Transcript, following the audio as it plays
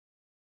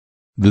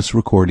This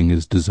recording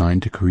is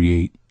designed to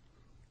create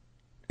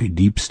a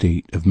deep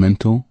state of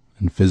mental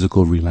and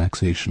physical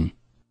relaxation.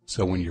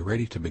 So when you're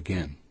ready to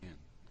begin,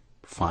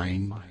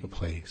 find a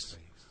place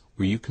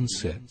where you can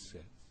sit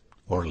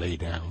or lay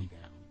down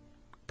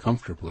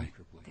comfortably,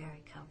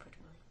 Very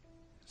comfortably.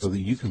 so that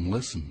you can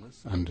listen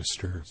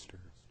undisturbed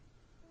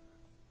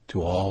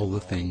to all the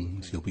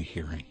things you'll be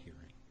hearing.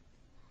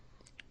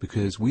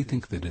 Because we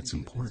think that it's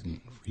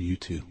important for you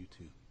to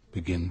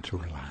begin to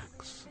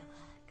relax. Relax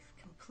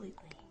completely.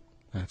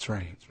 That's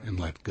right, and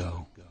let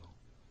go.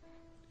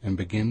 And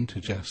begin to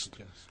just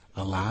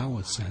allow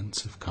a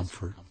sense of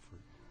comfort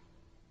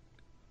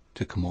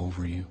to come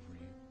over you.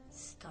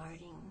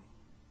 Starting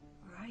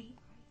right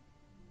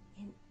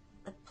in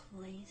the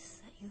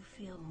place that you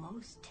feel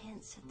most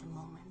tense at the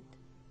moment.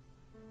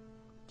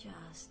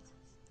 Just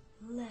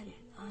let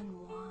it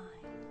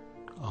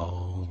unwind.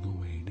 All the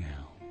way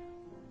down.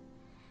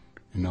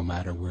 And no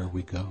matter where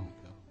we go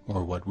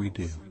or what we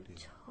do,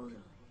 Totally.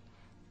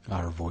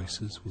 our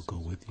voices will go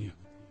with you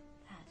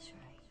That's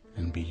right.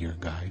 and be your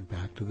guide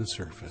back to the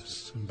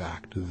surface and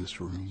back to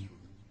this room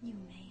You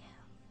may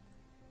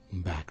have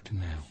and back to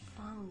now.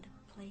 found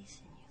a place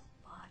in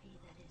your body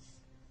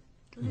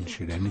that is And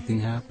should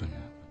anything happen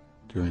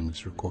during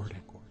this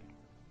recording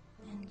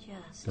and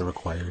just that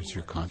requires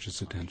your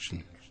conscious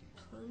attention,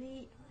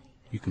 completely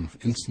you can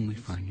instantly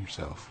find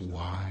yourself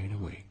wide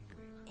awake,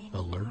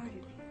 alert, part of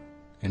you,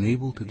 and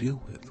able to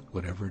deal with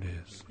whatever it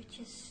is which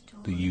is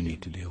stored, that you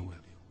need to deal with.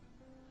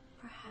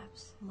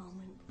 perhaps a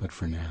moment But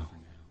for now,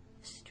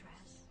 of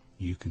stress.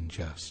 you can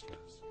just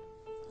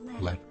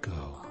Let let it go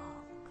all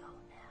go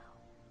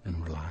now.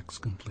 and relax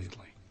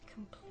completely,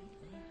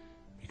 Completely.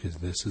 because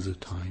this is a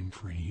time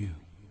for you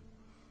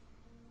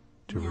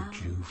to Now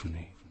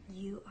rejuvenate.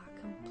 You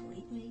are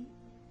completely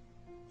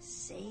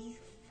safe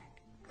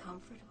and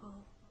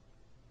comfortable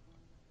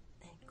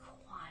and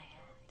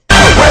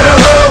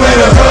quiet.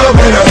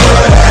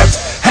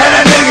 Had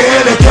a nigga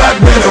in the cut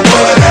with a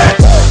wood hat.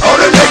 All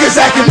the niggas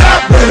acting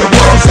up with a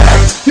wolf's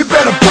act.